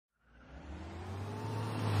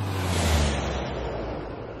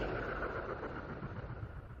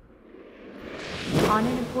On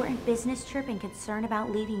an important business trip and concerned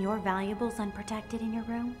about leaving your valuables unprotected in your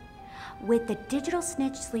room? With the digital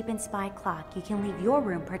Snitch Sleep and Spy clock, you can leave your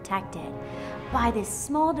room protected by this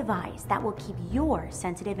small device that will keep your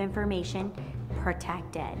sensitive information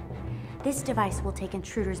protected. This device will take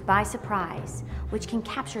intruders by surprise, which can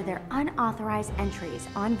capture their unauthorized entries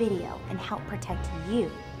on video and help protect you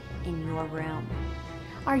in your room.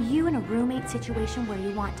 Are you in a roommate situation where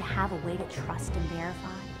you want to have a way to trust and verify?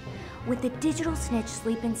 With the digital Snitch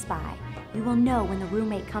Sleep and Spy, you will know when the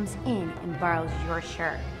roommate comes in and borrows your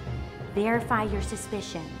shirt. Verify your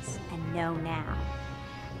suspicions and know now.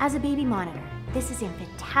 As a baby monitor, this is a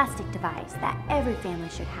fantastic device that every family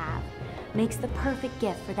should have. Makes the perfect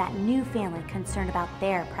gift for that new family concerned about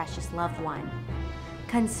their precious loved one.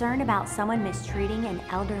 Concerned about someone mistreating an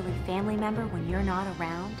elderly family member when you're not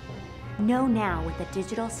around? Know now with the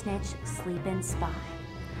digital Snitch Sleep and Spy.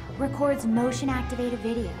 Records motion-activated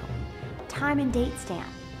video, time and date stamp,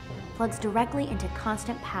 plugs directly into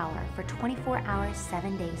constant power for 24 hours,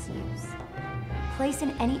 7 days use. Place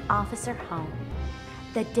in any office or home.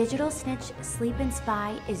 The digital Snitch Sleep and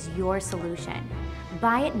Spy is your solution.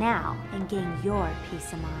 Buy it now and gain your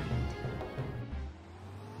peace of mind.